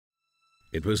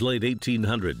It was late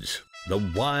 1800s,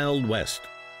 the Wild West.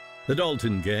 The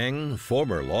Dalton Gang,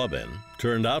 former lawmen,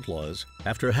 turned outlaws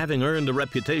after having earned a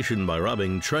reputation by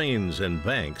robbing trains and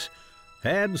banks,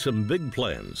 had some big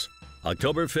plans.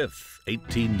 October 5th,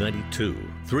 1892,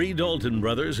 three Dalton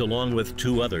brothers along with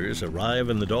two others arrive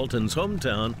in the Daltons'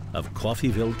 hometown of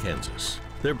Coffeyville, Kansas.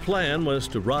 Their plan was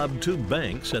to rob two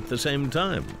banks at the same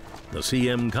time, the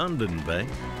C.M. Condon Bank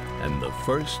and the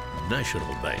First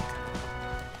National Bank.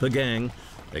 The gang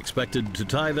expected to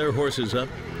tie their horses up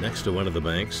next to one of the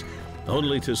banks,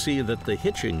 only to see that the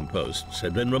hitching posts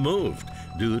had been removed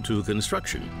due to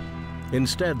construction.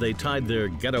 Instead, they tied their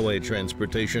getaway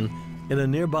transportation in a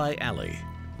nearby alley.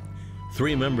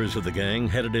 Three members of the gang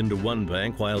headed into one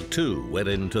bank while two went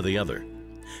into the other.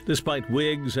 Despite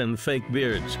wigs and fake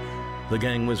beards, the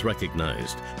gang was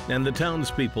recognized, and the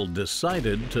townspeople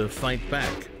decided to fight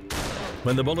back.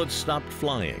 When the bullets stopped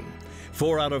flying,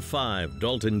 4 out of 5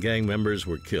 Dalton gang members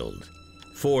were killed.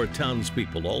 4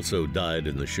 townspeople also died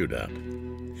in the shootout.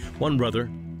 One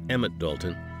brother, Emmett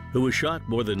Dalton, who was shot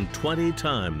more than 20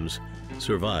 times,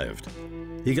 survived.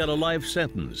 He got a life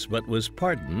sentence but was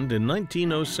pardoned in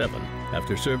 1907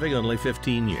 after serving only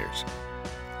 15 years.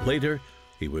 Later,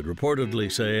 he would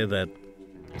reportedly say that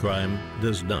crime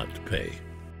does not pay.